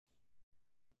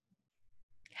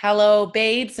Hello,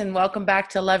 babes, and welcome back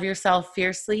to Love Yourself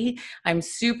Fiercely. I'm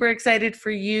super excited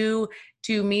for you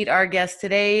to meet our guest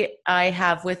today. I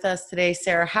have with us today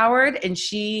Sarah Howard, and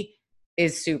she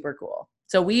is super cool.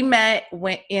 So we met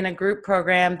in a group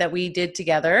program that we did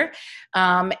together,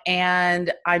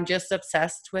 and I'm just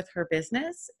obsessed with her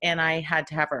business, and I had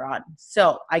to have her on.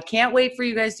 So I can't wait for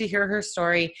you guys to hear her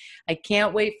story. I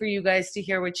can't wait for you guys to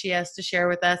hear what she has to share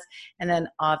with us, and then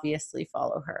obviously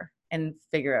follow her and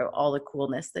figure out all the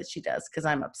coolness that she does because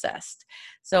I'm obsessed.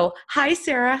 So, hi,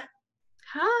 Sarah.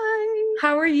 Hi.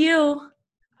 How are you?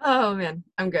 Oh man,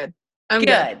 I'm good. I'm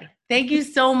good. Good. Thank you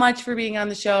so much for being on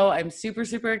the show. I'm super,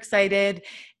 super excited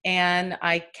and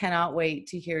I cannot wait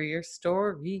to hear your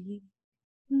story.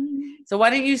 So, why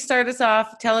don't you start us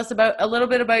off? Tell us about a little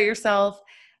bit about yourself,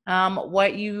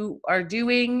 what you are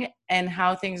doing, and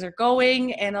how things are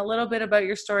going, and a little bit about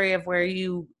your story of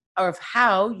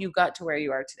how you got to where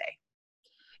you are today.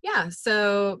 Yeah,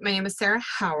 so my name is Sarah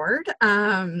Howard.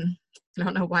 I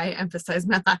don't know why I emphasize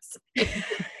my last name.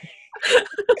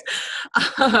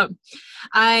 um,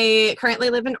 I currently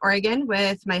live in Oregon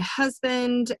with my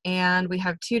husband, and we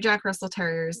have 2 Jack Russell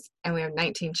Terriers, and we have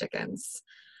 19 chickens.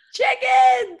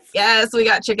 Chickens! Yes, we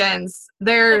got chickens.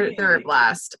 They're a Amazing.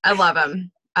 blast. I love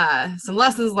them. Some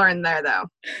lessons learned there, though.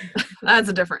 That's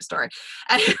a different story.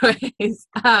 Anyways,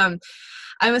 I'm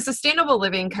a sustainable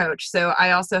living coach, so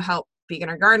I also help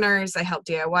beginner gardeners. I help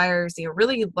DIYers,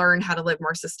 really learn how to live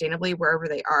more sustainably wherever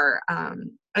they are.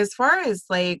 As far as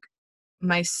like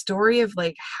my story of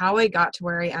like how I got to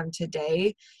where I am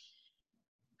today,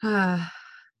 uh,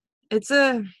 it's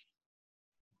a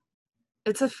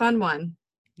it's a fun one.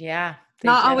 Yeah, they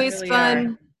Not always generally are.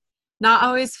 fun. Not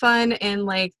always fun in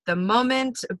like the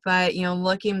moment, but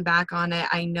looking back on it,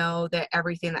 I know that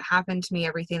everything that happened to me,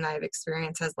 everything that I've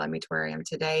experienced has led me to where I am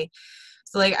today.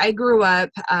 So like I grew up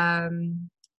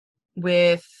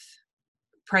with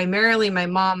primarily my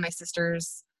mom, my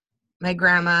sisters, my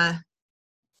grandma.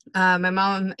 My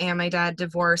mom and my dad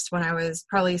divorced when I was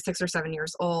probably 6 or 7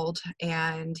 years old,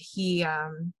 and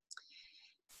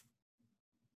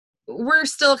we're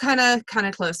still kind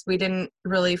of close. We didn't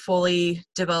really fully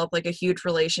develop like a huge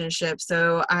relationship.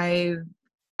 So I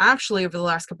actually over the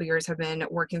last couple of years have been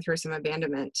working through some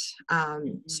abandonment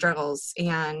Mhm. struggles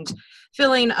and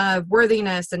feeling of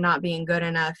worthiness and not being good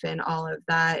enough and all of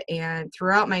that. And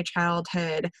throughout my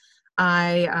childhood,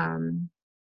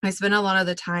 I spent a lot of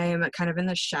the time kind of in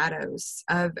the shadows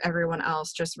of everyone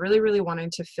else, just really, really wanting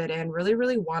to fit in, really,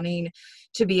 really wanting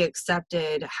to be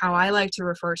accepted. How I like to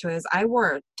refer to it is I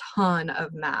wore a ton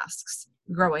of masks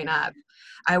growing up.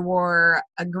 I wore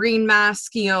a green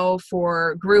mask,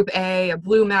 for group A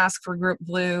blue mask for group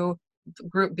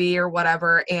B or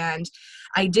whatever. And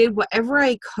I did whatever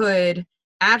I could,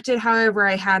 acted however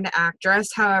I had to act,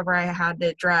 dressed however I had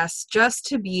to dress, just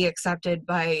to be accepted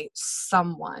by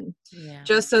someone, Yeah.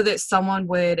 just so that someone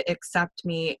would accept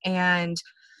me. And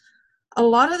a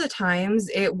lot of the times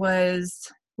it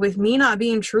was with me not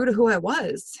being true to who I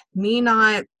was, me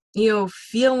not,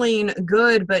 feeling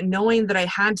good, but knowing that I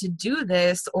had to do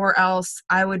this or else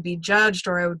I would be judged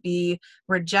or I would be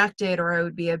rejected or I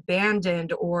would be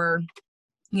abandoned or,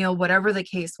 whatever the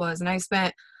case was. And I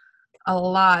spent a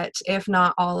lot, if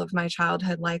not all of my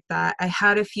childhood like that. I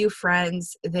had a few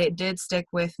friends that did stick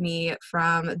with me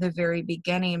from the very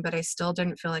beginning, but I still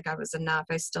didn't feel like I was enough.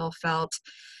 I still felt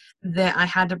that I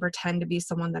had to pretend to be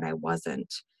someone that I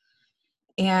wasn't.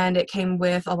 And it came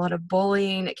with a lot of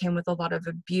bullying. It came with a lot of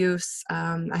abuse.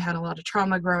 I had a lot of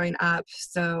trauma growing up.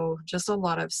 So just a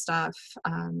lot of stuff,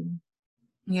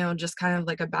 just kind of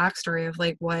like a backstory of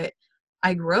like what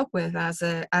I grew up with as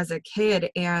a kid.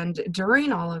 And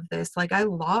during all of this, like I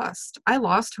lost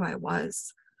who I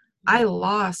was. I Mhm.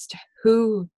 lost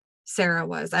who Sarah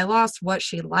was. I lost what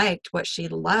she liked, what she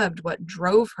loved, what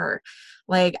drove her.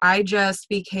 Like I just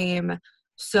became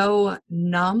so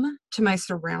numb to my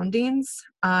surroundings.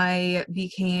 I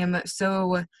became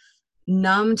so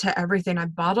numb to everything. I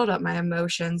bottled up my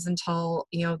emotions until,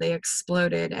 they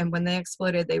exploded. And when they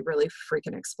exploded, they really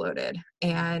freaking exploded.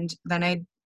 And then I'd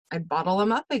bottle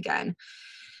them up again.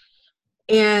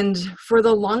 And for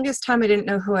the longest time, I didn't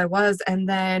know who I was. And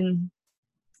then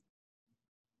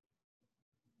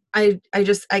I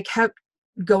kept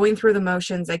going through the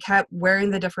motions. I kept wearing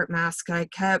the different masks. I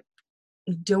kept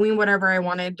doing whatever I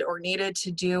wanted or needed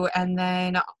to do. And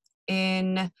then I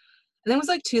think it was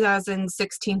like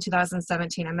 2016,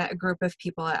 2017, I met a group of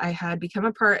people. I had become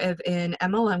a part of an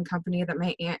MLM company that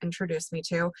my aunt introduced me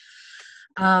to.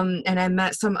 And I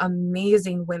met some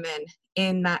amazing women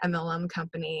in that MLM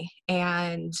company.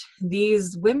 And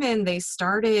these women, they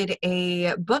started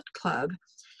a book club.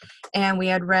 And we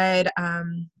had read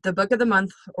the book of the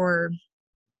month,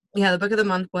 the book of the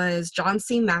month was John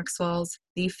C. Maxwell's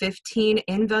The 15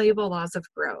 Invaluable Laws of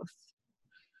Growth.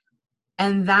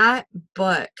 And that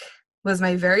book was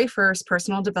my very first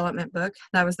personal development book.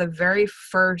 That was the very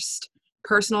first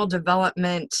personal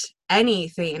development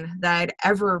anything that I'd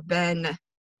ever been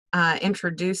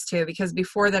introduced to, because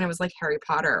before then it was like Harry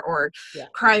Potter or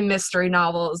crime mystery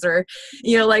novels, or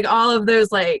like all of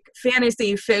those like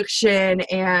fantasy fiction,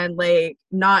 and like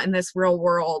not in this real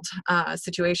world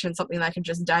situation, something that I could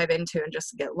just dive into and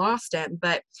just get lost in.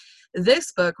 But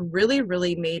this book really,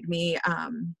 really made me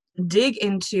dig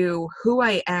into who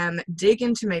I am, dig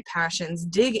into my passions,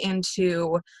 dig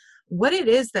into what it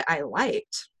is that I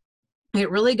liked. It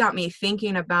really got me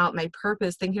thinking about my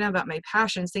purpose, thinking about my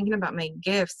passions, thinking about my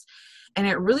gifts. And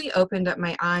it really opened up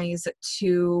my eyes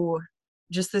to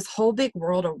just this whole big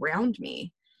world around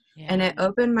me. Yeah. And it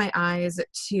opened my eyes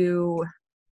to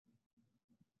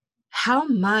how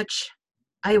much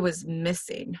I was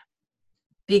missing,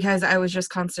 because I was just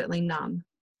constantly numb,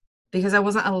 because I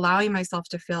wasn't allowing myself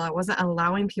to feel. I wasn't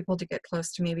allowing people to get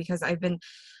close to me, because I've been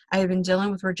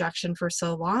dealing with rejection for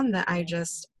so long that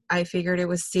I figured it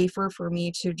was safer for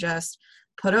me to just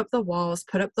put up the walls,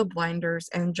 put up the blinders,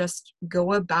 and just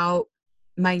go about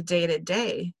my day to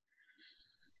day.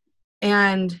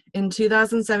 And in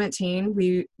 2017,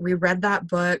 we read that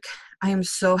book. I am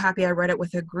so happy I read it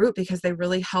with a group, because they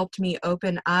really helped me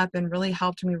open up and really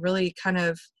helped me really kind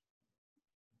of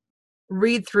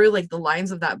read through like the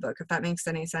lines of that book, if that makes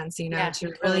any sense, to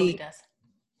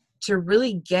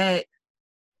really get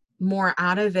more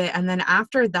out of it. And then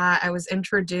after that, I was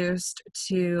introduced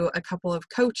to a couple of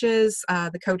coaches,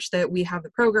 the coach that we have the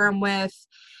program with,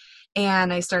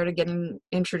 and I started getting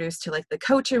introduced to like the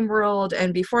coaching world.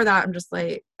 And before that, I'm just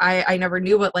like, I never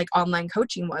knew what like online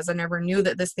coaching was. I never knew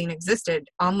that this thing existed.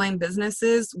 Online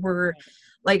businesses were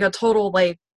like a total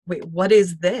like, wait, what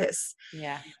is this?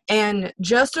 Yeah. And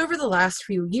just over the last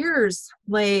few years,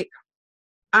 like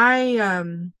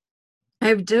I've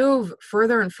dove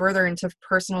further and further into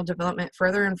personal development,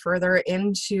 further and further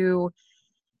into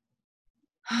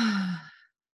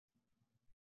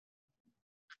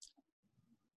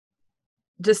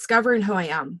discovering who I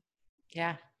am.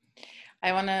 Yeah.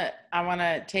 I want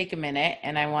to take a minute,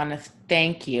 and I want to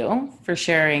thank you for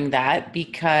sharing that,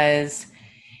 because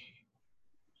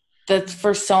that's,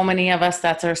 for so many of us,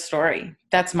 that's our story.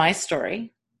 That's my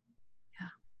story.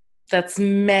 That's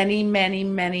many, many,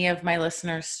 many of my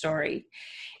listeners' story.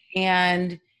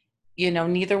 And,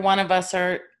 neither one of us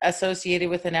are associated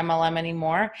with an MLM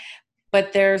anymore,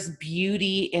 but there's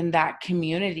beauty in that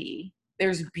community.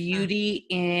 There's beauty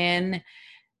in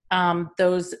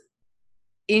those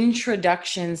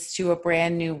introductions to a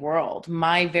brand new world.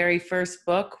 My very first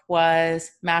book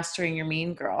was Mastering Your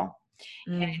Mean Girl,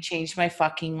 and it changed my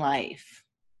fucking life.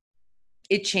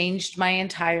 It changed my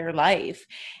entire life.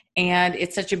 And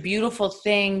it's such a beautiful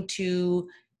thing to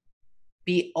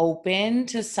be open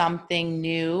to something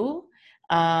new,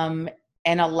 and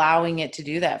allowing it to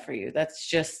do that for you. That's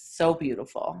just so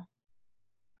beautiful.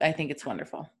 I think it's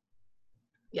wonderful.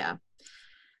 Yeah.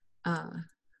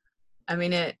 I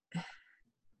mean,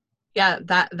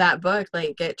 that book,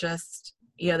 like it just,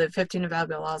 the 15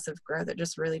 Invaluable Laws of Growth, it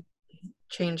just really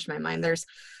changed my mind. There's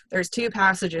two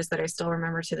passages that I still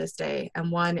remember to this day.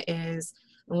 And one is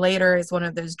later is one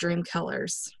of those dream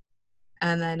killers.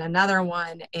 And then another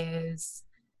one is,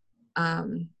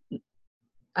 I'm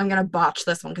going to botch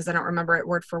this one because I don't remember it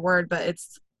word for word, but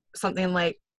it's something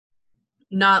like,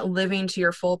 not living to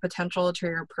your full potential, to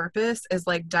your purpose, is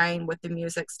like dying with the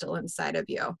music still inside of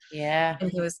you. Yeah.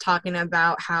 And he was talking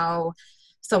about how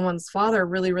someone's father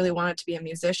really, really wanted to be a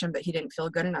musician, but he didn't feel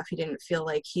good enough. He didn't feel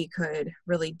like he could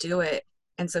really do it.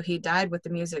 And so he died with the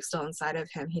music still inside of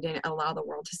him. He didn't allow the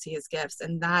world to see his gifts.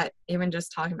 And that, even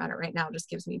just talking about it right now, just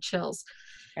gives me chills.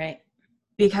 Right.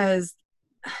 Because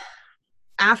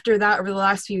after that, over the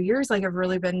last few years, like I've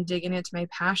really been digging into my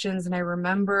passions, and I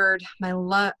remembered my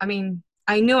love. I mean,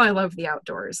 I knew I loved the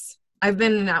outdoors. I've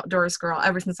been an outdoors girl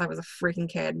ever since I was a freaking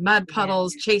kid. Mud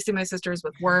puddles, chasing my sisters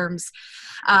with worms,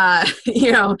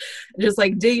 just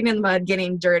like digging in the mud,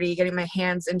 getting dirty, getting my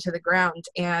hands into the ground.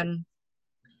 And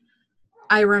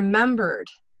I remembered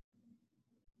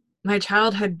my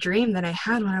childhood dream that I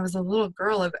had when I was a little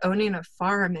girl of owning a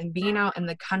farm and being out in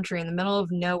the country in the middle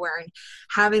of nowhere and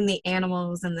having the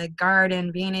animals and the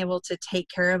garden, being able to take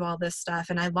care of all this stuff.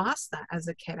 And I lost that as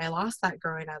a kid. I lost that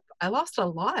growing up. I lost a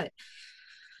lot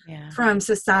from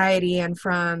society and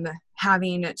from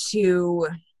having to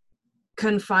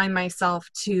confine myself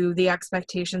to the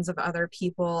expectations of other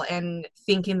people and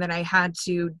thinking that I had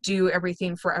to do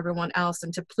everything for everyone else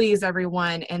and to please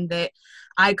everyone, and that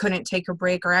I couldn't take a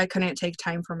break or I couldn't take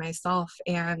time for myself.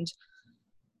 And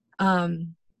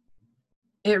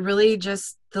it really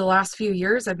just, the last few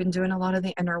years, I've been doing a lot of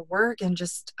the inner work and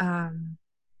just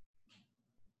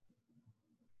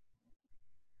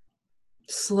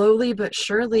slowly but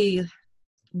surely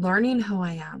learning who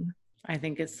I am. I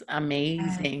think it's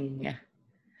amazing.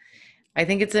 I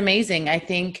think it's amazing. I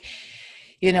think,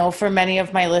 you know, for many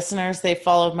of my listeners, they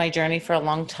followed my journey for a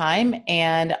long time.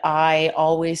 And I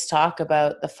always talk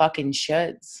about the fucking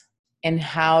shoulds and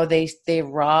how they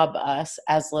rob us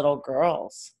as little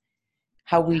girls,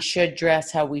 how we should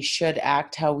dress, how we should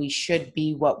act, how we should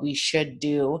be, what we should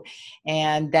do.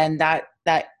 And then that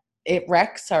it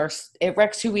wrecks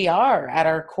who we are at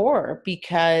our core,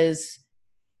 because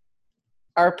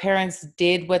our parents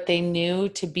did what they knew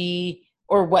to be,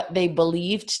 or what they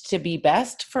believed to be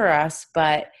best for us,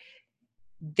 but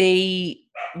they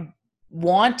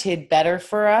wanted better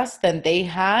for us than they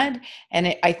had.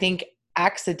 And I think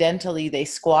accidentally they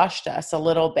squashed us a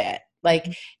little bit.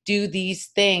 Like, do these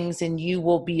things and you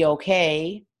will be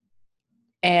okay,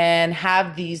 and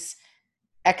have these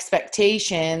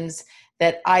expectations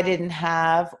that I didn't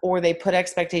have, or they put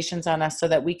expectations on us so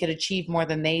that we could achieve more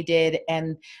than they did.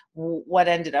 And what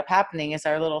ended up happening is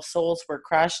our little souls were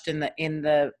crushed in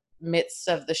the midst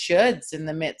of the shoulds, in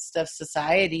the midst of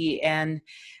society. And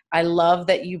I love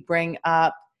that you bring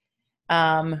up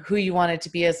who you wanted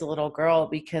to be as a little girl,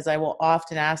 because I will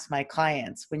often ask my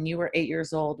clients, when you were 8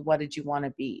 years old, what did you want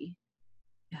to be?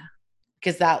 Yeah.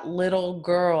 Because that little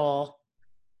girl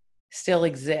still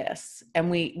exists, and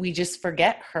we just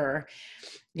forget her.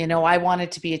 You know, I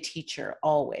wanted to be a teacher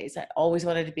always. I always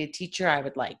wanted to be a teacher. I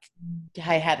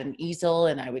had an easel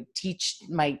and I would teach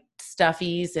my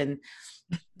stuffies, and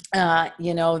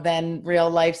you know, then real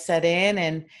life set in,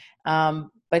 and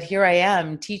but here I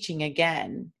am teaching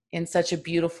again in such a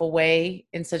beautiful way,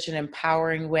 in such an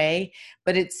empowering way.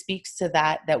 But it speaks to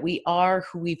that we are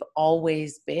who we've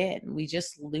always been. We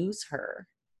just lose her.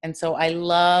 And so I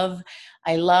love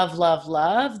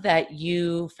that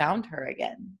you found her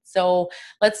again. So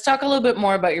let's talk a little bit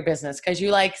more about your business, because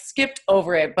you skipped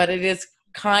over it, but it is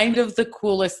kind of the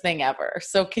coolest thing ever.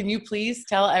 So can you please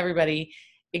tell everybody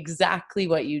exactly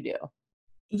what you do?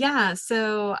 Yeah,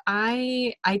 so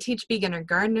I teach beginner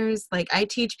gardeners. Like, I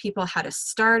teach people how to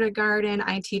start a garden.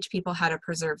 I teach people how to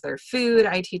preserve their food.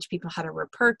 I teach people how to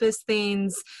repurpose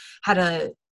things, how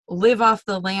to live off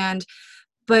the land.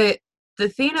 But the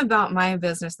thing about my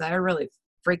business that I really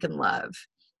freaking love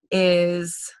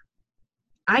is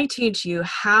I teach you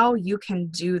how you can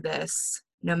do this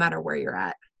no matter where you're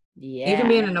at. You can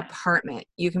be in an Yeah. apartment.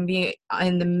 You can be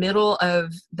in the middle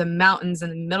of the mountains, in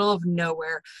the middle of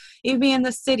nowhere. You could be in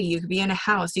the city. You could be in a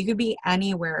house. You could be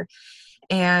anywhere.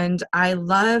 And I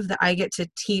love that I get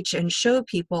to teach and show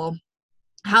people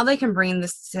how they can bring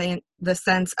the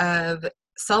sense of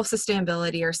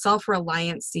self-sustainability or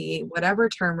self-reliancy, whatever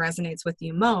term resonates with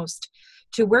you most,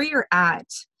 to where you're at.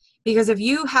 Because if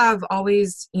you have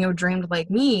always, dreamed like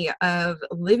me of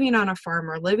living on a farm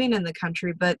or living in the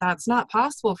country, but that's not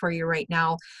possible for you right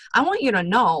now, I want you to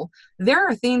know there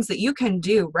are things that you can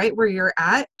do right where you're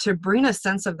at to bring a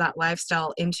sense of that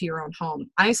lifestyle into your own home.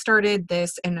 I started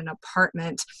this in an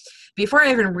apartment before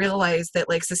I even realized that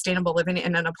sustainable living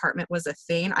in an apartment was a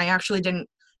thing. I actually didn't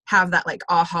have that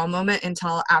aha moment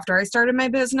until after I started my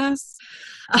business.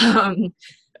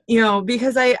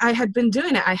 Because I had been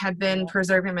doing it. I had been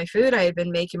preserving my food. I had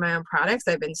been making my own products.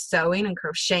 I've been sewing and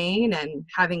crocheting and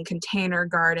having container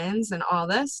gardens and all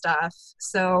this stuff.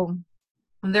 So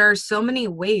there are so many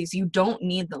ways. You don't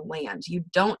need the land. You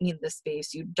don't need the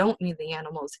space. You don't need the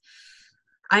animals.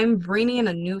 I'm bringing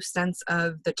a new sense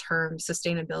of the term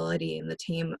sustainability and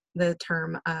the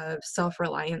term of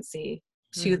self-reliancy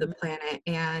to the planet.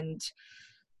 And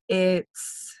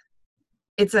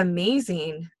it's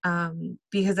amazing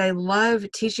because I love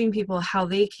teaching people how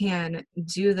they can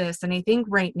do this. And I think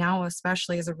right now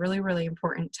especially is a really, really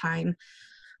important time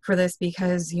for this,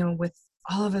 because, with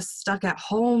all of us stuck at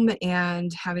home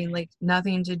and having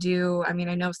nothing to do. I mean,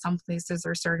 I know some places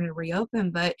are starting to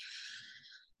reopen, but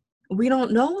we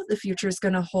don't know what the future is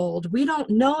going to hold. We don't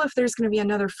know if there's going to be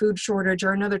another food shortage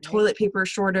or another toilet paper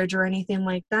shortage or anything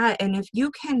like that. And if you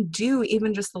can do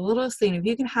even just the littlest thing, if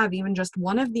you can have even just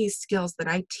one of these skills that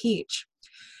I teach,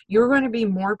 you're going to be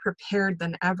more prepared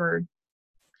than ever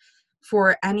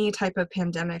for any type of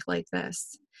pandemic like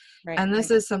this. Right. And this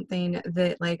is something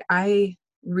that I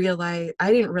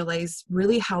didn't realize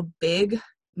really how big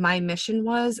my mission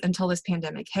was until this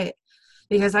pandemic hit.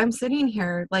 because I'm sitting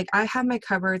here, like I have my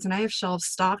cupboards and I have shelves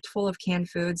stocked full of canned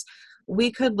foods. We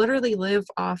could literally live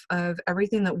off of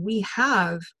everything that we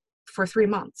have for 3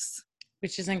 months.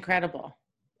 Which is incredible.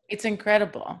 It's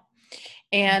incredible.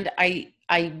 And I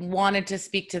wanted to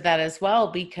speak to that as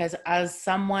well, because as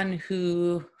someone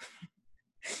who,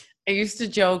 I used to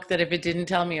joke that if it didn't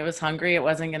tell me I was hungry, it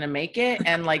wasn't going to make it.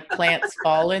 And like plants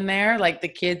fall in there. Like the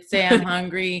kids say I'm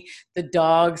hungry. The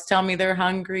dogs tell me they're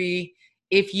hungry.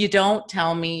 If you don't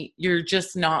tell me, you're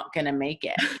just not going to make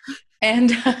it.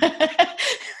 And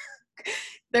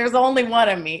there's only one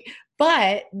of me.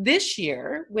 But this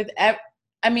year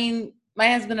my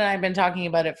husband and I have been talking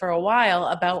about it for a while,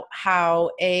 about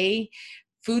how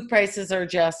food prices are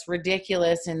just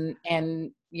ridiculous, and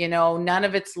none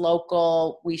of it's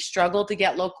local. We struggle to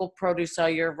get local produce all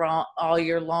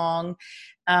year long.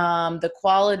 The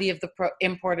quality of the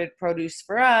imported produce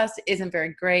for us isn't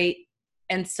very great.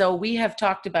 And so we have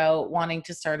talked about wanting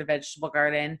to start a vegetable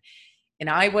garden, and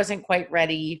I wasn't quite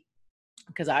ready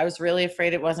because I was really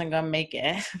afraid it wasn't going to make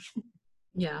it.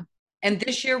 Yeah. And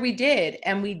this year we did.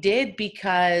 And we did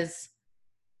because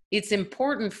it's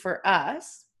important for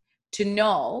us to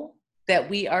know that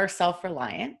we are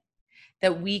self-reliant,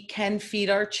 that we can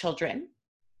feed our children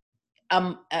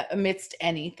amidst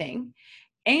anything.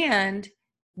 And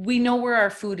we know where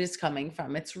our food is coming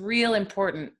from. It's real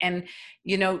important. And,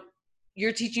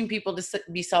 you're teaching people to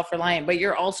be self-reliant, but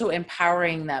you're also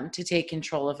empowering them to take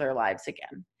control of their lives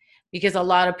again. Because a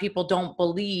lot of people don't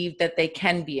believe that they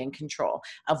can be in control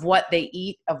of what they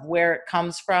eat, of where it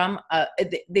comes from.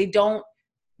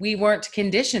 We weren't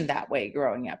conditioned that way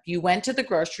growing up. You went to the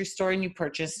grocery store and you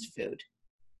purchased food.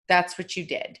 That's what you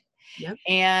did. Yep.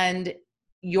 And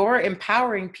you're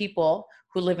empowering people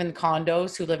who live in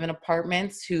condos, who live in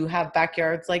apartments, who have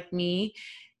backyards like me,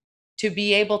 to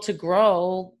be able to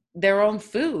grow their own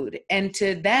food and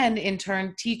to then in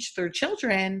turn teach their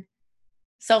children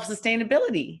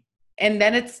self-sustainability. And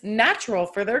then it's natural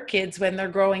for their kids when they're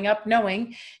growing up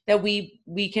knowing that we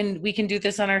can do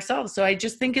this on ourselves. So I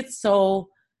just think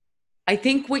I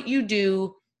think what you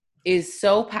do is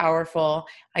so powerful.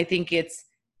 I think it's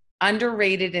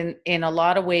underrated in a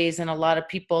lot of ways, and a lot of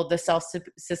people, the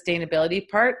self-sustainability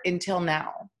part, until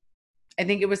now. I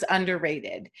think it was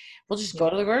underrated. We'll just go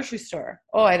to the grocery store.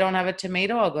 Oh, I don't have a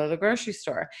tomato. I'll go to the grocery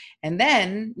store. And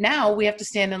then now we have to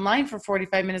stand in line for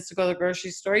 45 minutes to go to the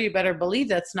grocery store. You better believe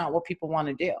that's not what people want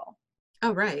to do.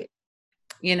 Oh, right.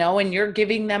 And you're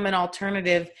giving them an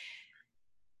alternative.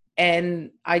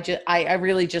 And I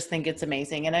really just think it's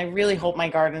amazing. And I really hope my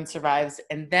garden survives.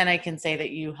 And then I can say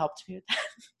that you helped me with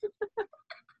that.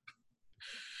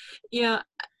 Yeah.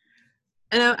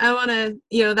 And I want to,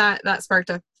 that sparked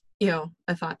a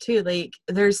thought too. Like,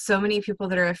 there's so many people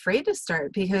that are afraid to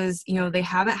start because, they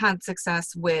haven't had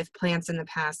success with plants in the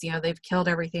past. They've killed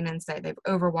everything in sight. They've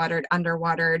overwatered,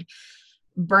 underwatered,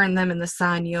 burned them in the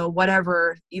sun,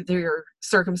 whatever either your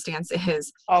circumstance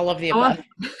is. All of the above.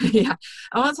 Yeah.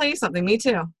 I want to tell you something. Me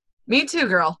too,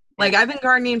 girl. Like, I've been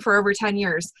gardening for over 10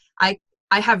 years. I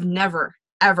have never,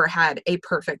 ever had a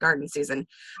perfect garden season.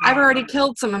 I've already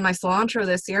killed some of my cilantro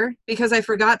this year because I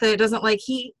forgot that it doesn't like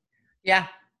heat. Yeah.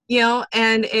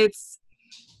 And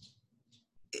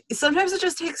sometimes it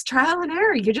just takes trial and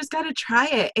error. You just got to try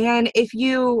it. And if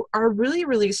you are really,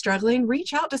 really struggling,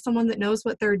 reach out to someone that knows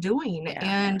what they're doing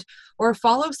or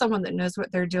follow someone that knows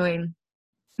what they're doing.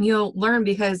 You'll learn,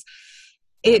 because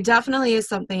it definitely is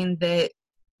something that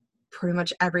pretty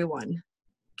much everyone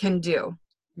can do.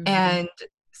 Mm-hmm. And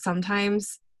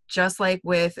sometimes, just like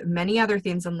with many other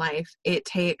things in life, it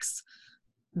takes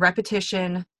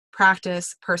repetition,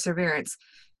 practice, perseverance.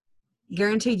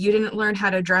 Guaranteed you didn't learn how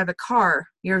to drive a car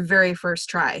your very first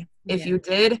try. If you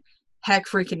did, heck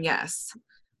freaking yes.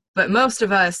 But most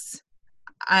of us,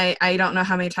 I don't know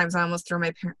how many times I almost threw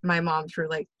my mom through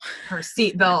like her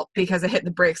seatbelt because I hit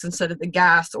the brakes instead of the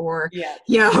gas, or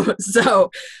so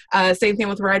same thing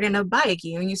with riding a bike.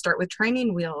 You start with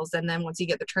training wheels, and then once you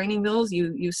get the training wheels,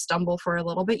 you stumble for a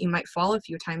little bit, you might fall a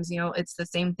few times. It's the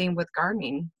same thing with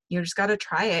gardening. You just got to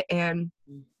try it. And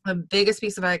the biggest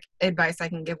piece of advice I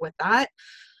can give with that: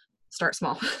 start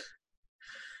small.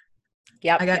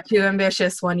 I got too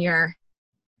ambitious one year.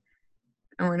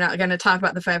 And we're not going to talk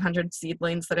about the 500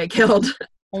 seedlings that I killed.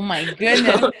 Oh my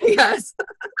goodness. So, yes.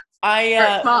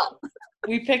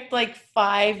 We picked like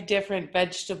 5 different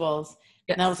vegetables.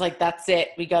 Yes. And I was like, that's it.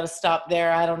 We got to stop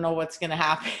there. I don't know what's going to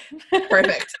happen.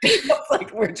 Perfect. It's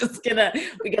like,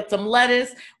 we got some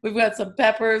lettuce. We've got some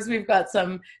peppers. We've got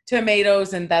some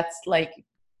tomatoes. And that's like,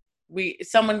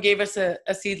 someone gave us a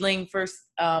seedling for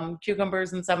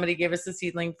cucumbers, and somebody gave us a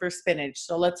seedling for spinach.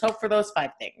 So let's hope for those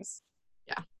 5 things.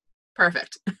 Yeah.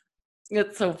 Perfect.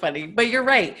 It's so funny. But you're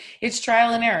right. It's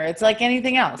trial and error. It's like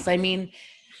anything else. I mean,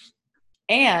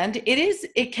 and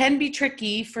it can be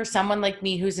tricky for someone like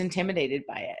me who's intimidated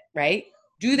by it, right?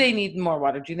 Do they need more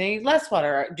water? Do they need less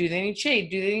water? Do they need shade?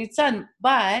 Do they need sun?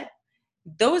 But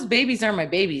those babies are my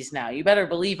babies now. You better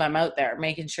believe I'm out there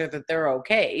making sure that they're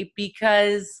okay,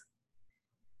 because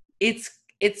it's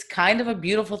kind of a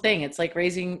beautiful thing. It's like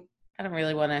raising, I don't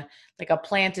really want to, like, a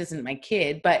plant isn't my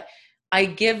kid, but I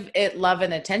give it love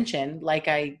and attention like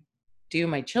I do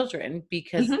my children,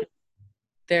 because Mhm.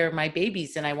 they're my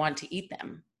babies and I want to eat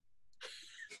them.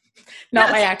 Not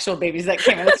Yes. my actual babies, that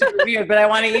came out super weird, but I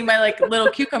want to eat my like little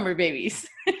cucumber babies.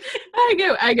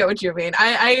 I get what you mean.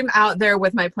 I am out there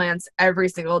with my plants every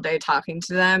single day talking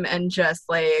to them and just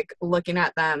like looking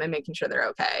at them and making sure they're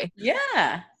okay.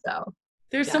 Yeah. So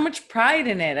There's yeah. so much pride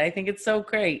in it. I think it's so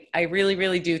great. I really,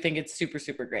 really do think it's super,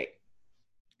 super great.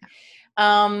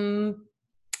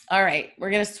 All right.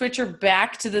 We're going to switch her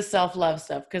back to the self-love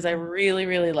stuff, because I really,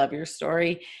 really love your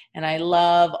story. And I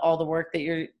love all the work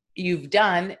that you've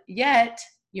done. Yet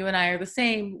you and I are the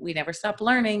same. We never stop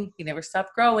learning. We never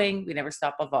stop growing. We never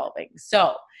stop evolving.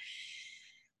 So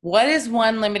what is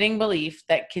one limiting belief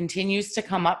that continues to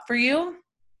come up for you,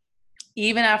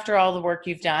 even after all the work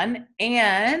you've done?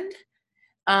 And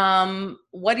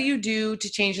what do you do to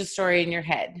change the story in your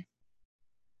head?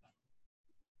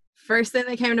 First thing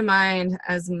that came to mind,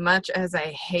 as much as I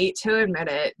hate to admit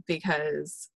it,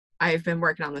 because I've been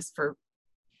working on this for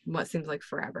what seems like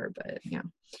forever, but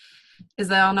is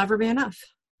that I'll never be enough.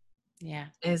 Yeah.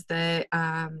 Is that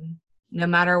no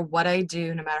matter what I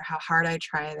do, no matter how hard I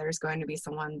try, there's going to be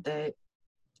someone that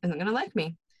isn't going to like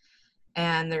me.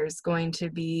 And there's going to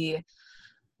be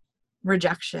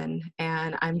rejection.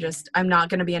 And I'm not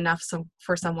going to be enough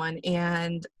for someone.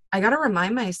 And I got to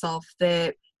remind myself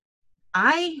that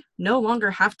I no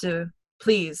longer have to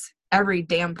please every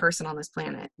damn person on this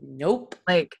planet. Nope.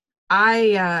 Like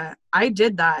I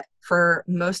did that for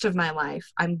most of my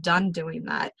life. I'm done doing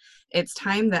that. It's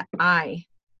time that I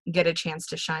get a chance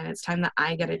to shine. It's time that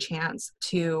I get a chance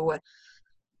to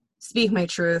speak my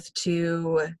truth,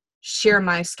 to share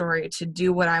my story, to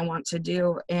do what I want to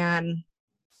do. And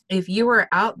if you are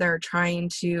out there trying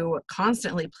to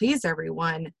constantly please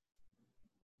everyone,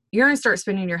 you're going to start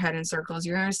spinning your head in circles.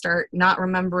 You're going to start not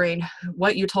remembering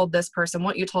what you told this person,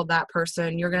 what you told that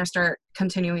person. You're going to start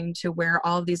continuing to wear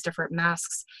all of these different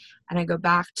masks. And I go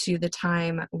back to the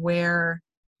time where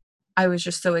I was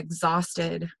just so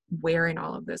exhausted wearing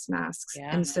all of those masks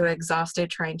and so exhausted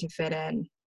trying to fit in.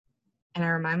 And I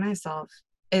remind myself,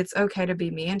 it's okay to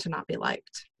be me and to not be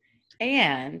liked.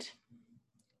 And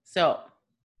so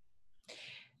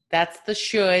that's the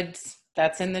shoulds.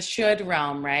 That's in the should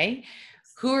realm, right?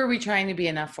 Who are we trying to be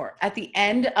enough for? At the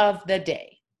end of the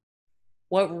day,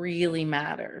 what really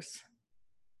matters?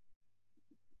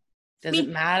 Does it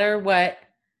matter what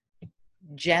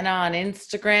Jenna on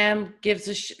Instagram gives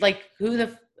a shit? Like, who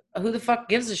the fuck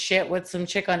gives a shit what some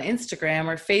chick on Instagram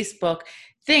or Facebook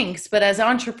thinks? But as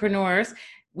entrepreneurs,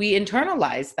 we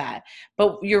internalize that.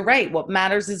 But you're right. What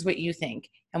matters is what you think.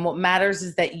 And what matters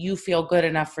is that you feel good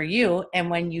enough for you.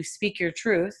 And when you speak your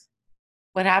truth,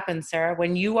 what happens, Sarah?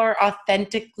 When you are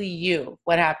authentically you,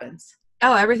 what happens?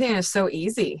 Oh, everything is so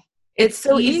easy. It's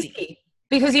so easy.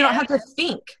 Because you don't have to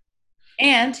think.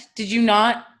 And did you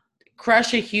not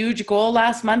crush a huge goal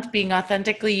last month being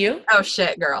authentically you? Oh,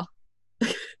 shit, girl.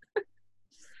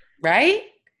 Right?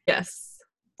 Yes.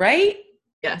 Right?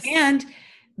 Yes. And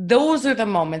those are the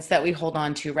moments that we hold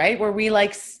on to, right? Where we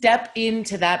like step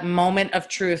into that moment of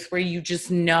truth where you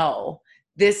just know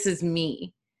this is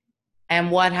me. And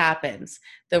what happens?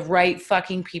 The right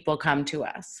fucking people come to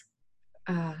us.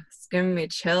 It's giving me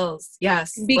chills.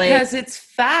 Yes. Because it's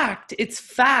fact. It's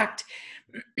fact.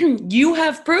 You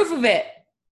have proof of it.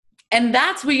 And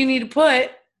that's what you need to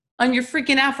put on your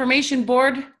freaking affirmation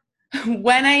board.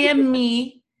 When I am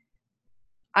me,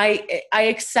 I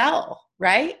excel,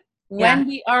 right? Yeah. When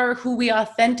we are who we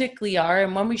authentically are,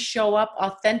 and when we show up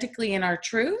authentically in our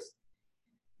truth,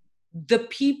 the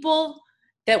people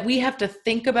that we have to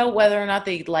think about whether or not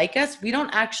they like us, we don't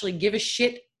actually give a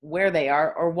shit where they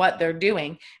are or what they're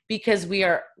doing, because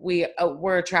we're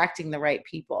attracting the right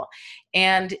people.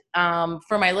 And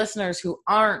for my listeners who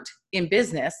aren't in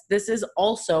business, this is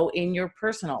also in your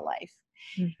personal life.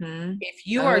 Mm-hmm. If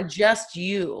you are just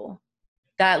you,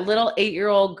 that little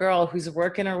 8-year-old girl who's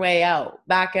working her way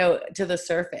back out to the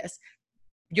surface,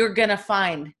 you're going to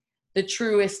find the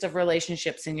truest of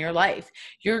relationships in your life.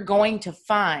 You're going to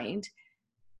find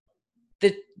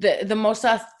the most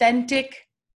authentic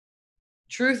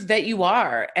truth that you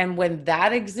are. And when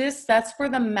that exists, that's where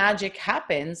the magic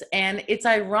happens. And it's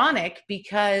ironic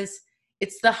because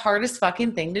It's the hardest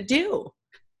fucking thing to do.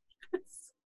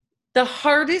 The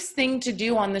hardest thing to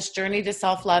do on this journey to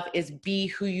self-love is be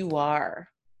who you are,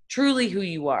 truly who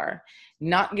you are.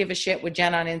 Not give a shit what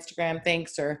Jen on Instagram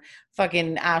thinks, or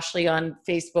fucking Ashley on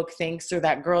Facebook thinks, or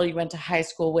that girl you went to high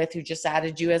school with who just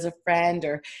added you as a friend,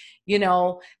 or, you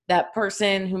know, that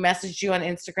person who messaged you on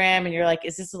Instagram and you're like,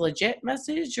 is this a legit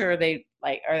message, or are they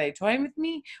toying with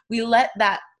me? We let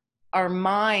our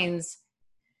minds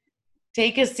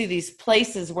take us to these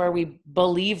places where we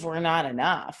believe we're not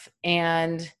enough.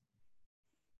 And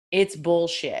it's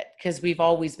bullshit, because we've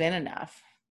always been enough,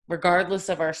 regardless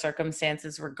of our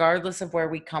circumstances, regardless of where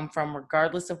we come from,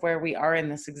 regardless of where we are in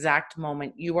this exact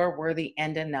moment. You are worthy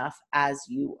and enough as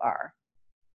you are.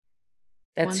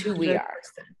 That's 100%. Who we are,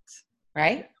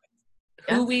 right?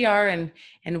 Yeah. Who we are and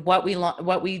what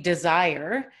we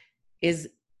desire is,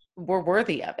 we're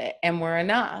worthy of it and we're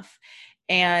enough.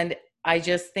 And I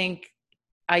just think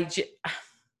I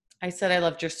said I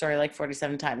loved your story like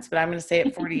 47 times, but I'm going to say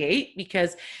it 48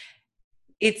 because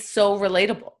it's so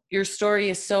relatable. Your story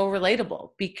is so relatable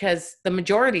because the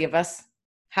majority of us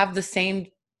have the same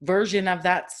version of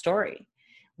that story.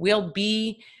 We'll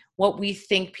be what we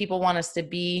think people want us to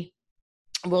be.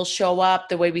 We'll show up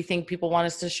the way we think people want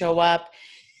us to show up.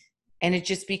 And it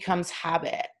just becomes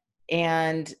habit.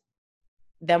 And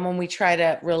then when we try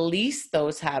to release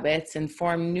those habits and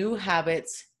form new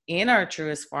habits in our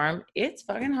truest form, it's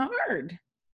fucking hard.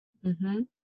 Mm-hmm.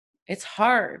 It's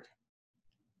hard.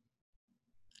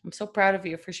 I'm so proud of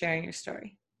you for sharing your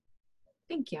story.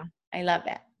 Thank you. I love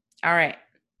it. All right.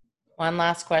 One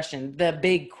last question. The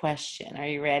big question. Are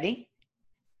you ready?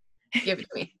 Give it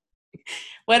to me.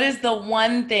 What is the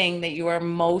one thing that you are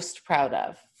most proud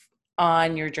of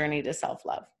on your journey to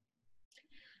self-love?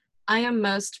 I am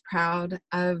most proud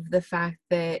of the fact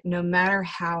that no matter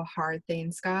how hard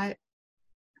things got,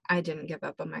 I didn't give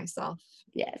up on myself.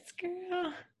 Yes,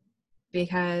 girl.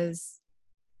 Because,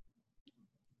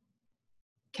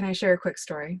 can I share a quick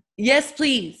story? Yes,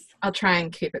 please. I'll try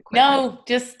and keep it quick. No,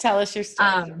 just tell us your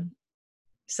story.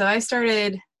 So I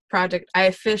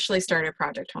officially started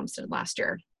Project Homestead last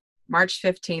year. March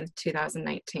 15th,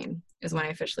 2019 is when I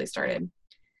officially started.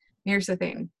 Here's the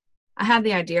thing. I had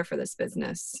the idea for this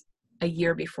business a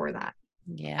year before that.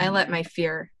 Yeah. I let my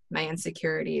fear, my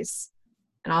insecurities,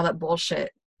 and all that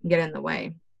bullshit get in the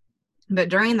way. But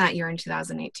during that year in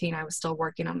 2018, I was still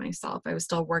working on myself. I was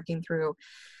still working through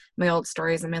my old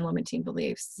stories and my limiting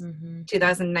beliefs. Mm-hmm.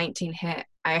 2019 hit.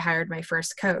 I hired my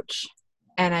first coach,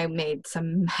 and I made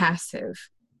some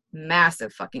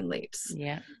massive fucking leaps.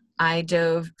 Yeah. I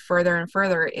dove further and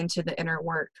further into the inner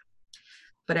work.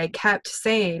 But I kept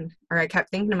thinking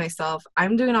to myself,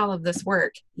 I'm doing all of this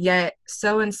work, yet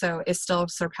so-and-so is still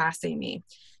surpassing me.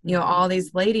 You know, all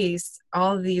these ladies,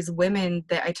 all of these women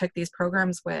that I took these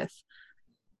programs with,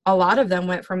 a lot of them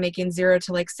went from making 0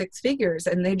 to like 6 figures,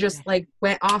 and they just like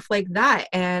went off like that.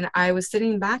 And I was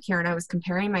sitting back here and I was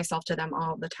comparing myself to them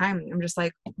all the time. I'm just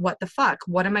like, what the fuck?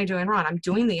 What am I doing wrong? I'm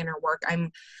doing the inner work.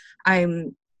 I'm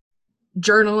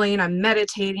journaling, I'm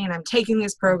meditating, I'm taking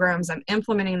these programs, I'm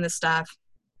implementing this stuff.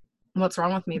 What's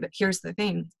wrong with me? But here's the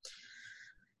thing.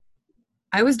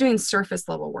 I was doing surface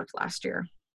level work last year.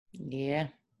 Yeah.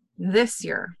 This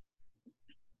year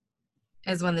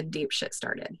is when the deep shit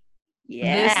started.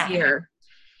 Yeah. This year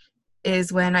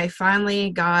is when I finally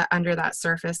got under that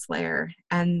surface layer.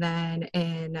 And then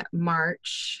in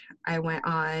March, I went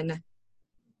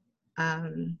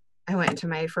into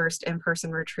my first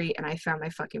in-person retreat, and I found my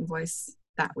fucking voice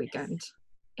that weekend.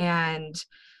 And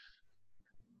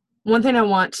one thing I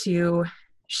want to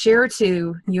share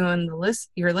to you and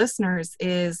your listeners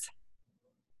is,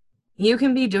 you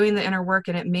can be doing the inner work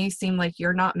and it may seem like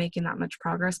you're not making that much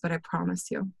progress, but I promise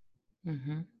you,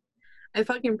 I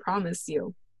fucking promise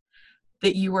you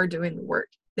that you are doing the work,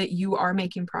 that you are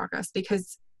making progress,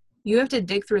 because you have to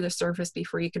dig through the surface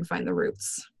before you can find the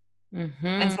roots.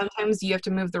 And sometimes you have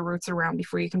to move the roots around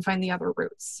before you can find the other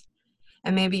roots.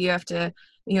 And maybe you have to,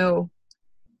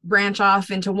 branch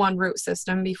off into one root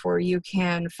system before you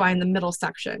can find the middle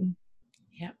section.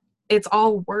 Yep. It's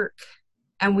all work.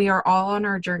 And we are all on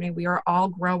our journey. We are all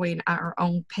growing at our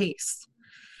own pace.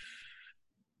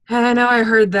 And I know I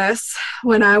heard this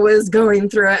when I was going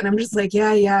through it, and I'm just like,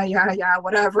 yeah,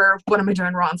 whatever. What am I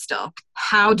doing wrong still?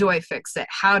 How do I fix it?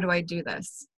 How do I do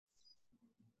this?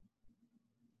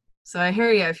 So I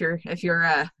hear you if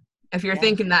you're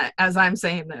thinking that as I'm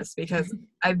saying this, because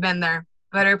I've been there,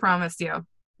 but I promise you,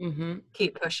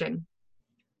 keep pushing,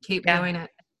 keep doing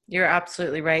it. You're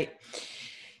absolutely right.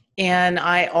 And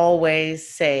I always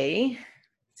say,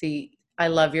 I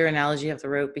love your analogy of the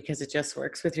root because it just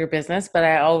works with your business. But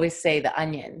I always say the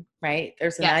onion, right?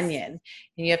 There's an Yes. onion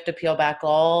and you have to peel back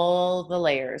all the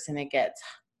layers and it gets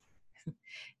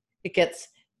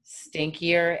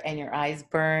stinkier and your eyes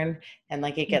burn and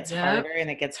like it gets Yep. harder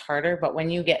and it gets harder. But when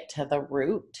you get to the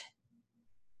root,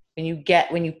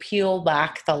 when you peel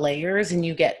back the layers and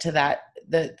you get to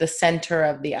the center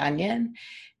of the onion,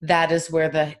 that's where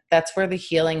the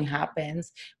healing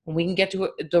happens. When we can get to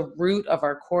the root of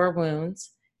our core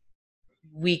wounds,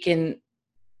 we can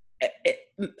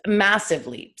massive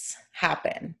leaps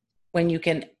happen when you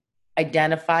can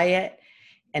identify it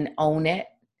and own it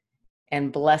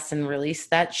and bless and release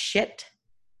that shit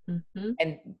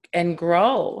and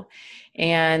grow.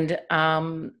 And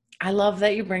I love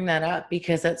that you bring that up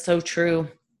because that's so true.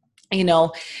 You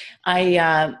know,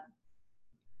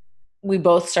 we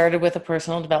both started with a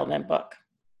personal development book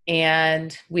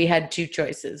and we had two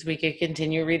choices. We could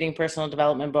continue reading personal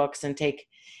development books and take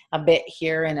a bit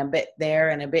here and a bit there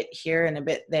and a bit here and a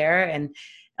bit there. And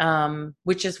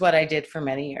which is what I did for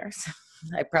many years.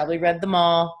 I probably read them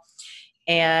all.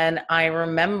 And I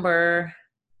remember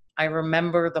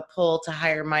the pull to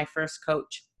hire my first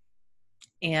coach.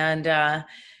 And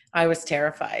I was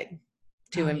terrified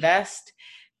to invest.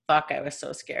 Fuck, I was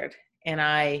so scared. And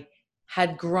I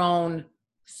had grown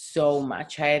so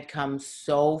much. I had come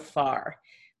so far.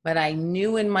 But I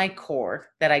knew in my core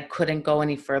that I couldn't go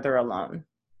any further alone.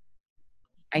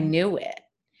 I knew it.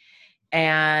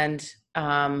 And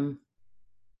I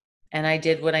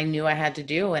did what I knew I had to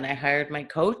do. And I hired my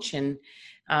coach and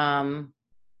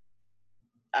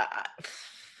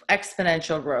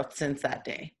exponential growth since that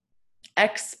day.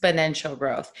 Exponential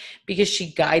growth because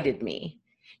she guided me.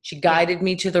 She guided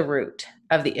me to the root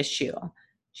of the issue.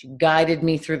 She guided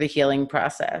me through the healing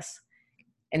process.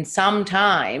 And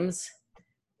sometimes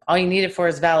all you need it for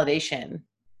is validation.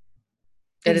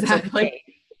 That it's okay,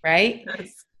 right?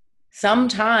 Yes.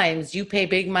 Sometimes you pay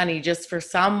big money just for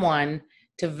someone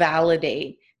to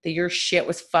validate that your shit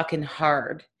was fucking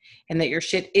hard and that your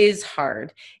shit is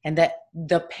hard and that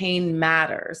the pain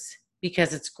matters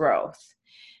because it's growth.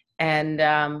 And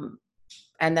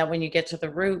that when you get to the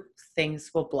root,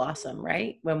 things will blossom,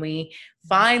 right? When we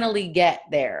finally get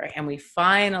there and we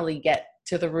finally get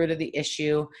to the root of the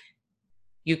issue,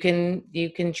 you can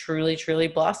truly, truly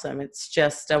blossom. It's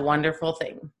just a wonderful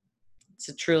thing. It's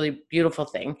a truly beautiful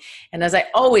thing. And as I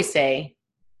always say,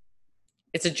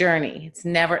 it's a journey. It's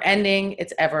never ending.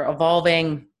 It's ever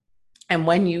evolving. And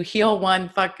when you heal one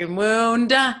fucking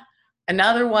wound,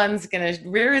 another one's going to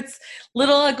rear its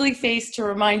little ugly face to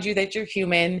remind you that you're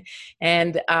human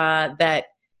and that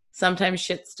sometimes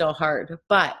shit's still hard.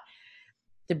 But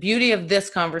the beauty of this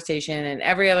conversation and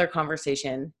every other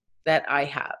conversation that I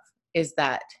have is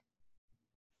that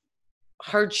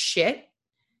hard shit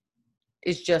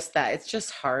is just that. It's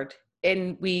just hard.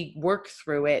 And we work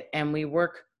through it and we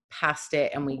work past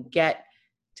it and we get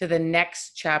to the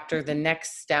next chapter, the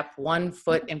next step, one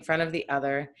foot in front of the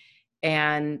other.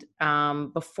 And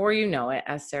before you know it,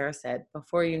 as Sarah said,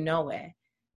 before you know it,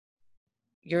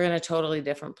 you're in a totally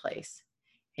different place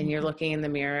and you're looking in the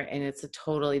mirror and it's a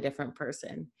totally different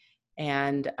person.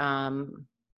 And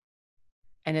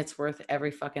it's worth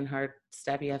every fucking hard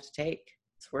step you have to take.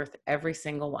 It's worth every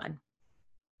single one.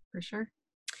 For sure.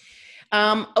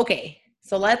 Okay.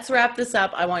 So let's wrap this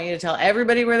up. I want you to tell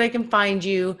everybody where they can find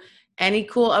you, any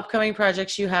cool upcoming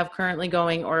projects you have currently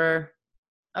going or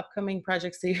upcoming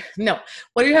projects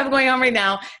what do you have going on right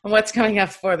now and what's coming up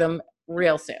for them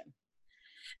real soon?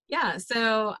 Yeah,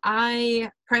 so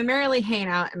I primarily hang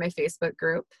out in my Facebook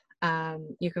group.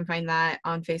 You can find that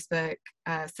on Facebook,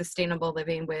 Sustainable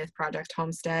Living with Project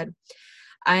Homestead.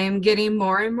 I am getting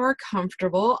more and more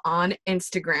comfortable on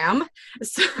Instagram,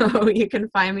 so you can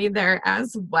find me there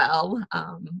as well.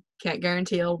 Can't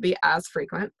guarantee it'll be as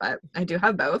frequent, but I do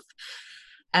have both.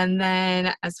 And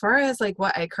then as far as like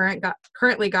what I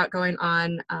currently got going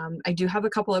on, I do have a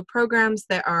couple of programs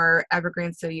that are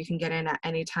evergreen, so you can get in at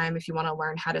any time if you want to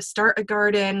learn how to start a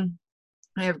garden.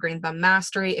 I have Green Thumb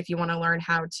Mastery if you want to learn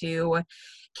how to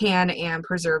can and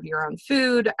preserve your own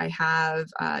food. I have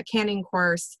a canning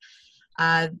course.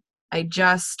 I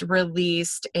just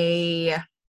released a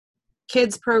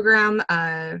kids program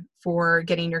for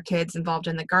getting your kids involved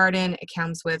in the garden. It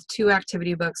comes with 2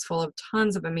 activity books full of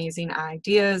tons of amazing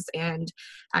ideas and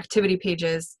activity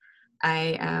pages.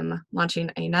 I am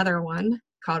launching another one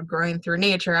called Growing Through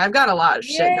Nature. I've got a lot of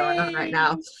shit going on right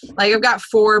now. Like I've got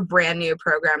 4 brand new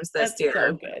programs this year.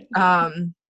 So good.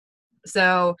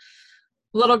 So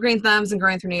Little Green Thumbs and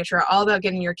Growing Through Nature are all about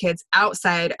getting your kids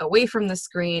outside, away from the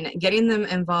screen, getting them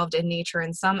involved in nature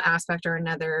in some aspect or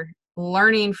another,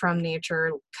 learning from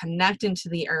nature, connecting to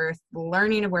the earth,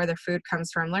 learning where their food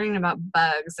comes from, learning about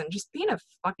bugs, and just being a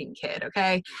fucking kid,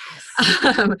 okay?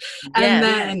 Um, and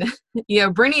Yes.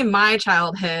 then, bringing my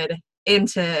childhood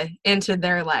into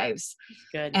their lives.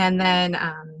 Good. And then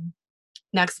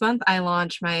next month, I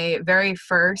launch my very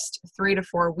first 3 to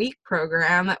 4 week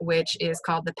program, which is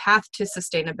called the Path to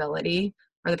Sustainability,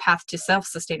 or the Path to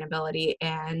Self-Sustainability.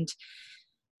 And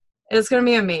it's going to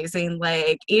be amazing.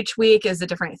 Like, each week is a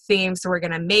different theme. So we're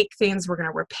going to make things, we're going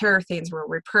to repair things, we're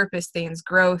going to repurpose things,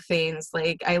 grow things.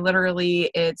 Like,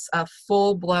 it's a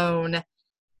full blown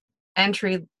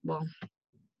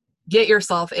get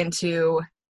yourself into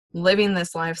living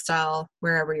this lifestyle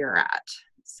wherever you're at.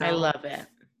 So I love it.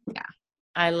 yeah.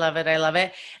 I love it. I love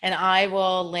it. And I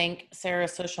will link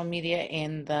Sarah's social media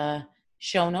in the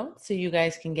show notes so you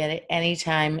guys can get it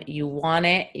anytime you want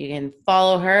it. You can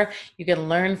follow her. You can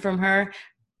learn from her.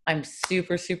 I'm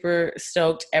super, super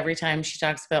stoked every time she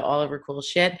talks about all of her cool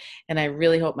shit. And I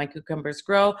really hope my cucumbers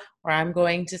grow, or I'm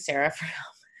going to Sarah for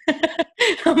help.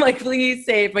 I'm like, please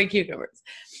save my cucumbers.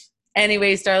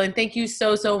 Anyways, darling, thank you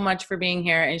so, so much for being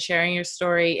here and sharing your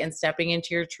story and stepping into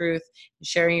your truth, and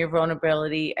sharing your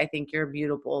vulnerability. I think you're a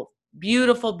beautiful,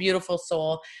 beautiful, beautiful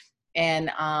soul.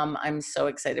 And I'm so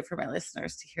excited for my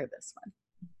listeners to hear this one.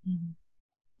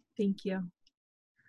 Thank you.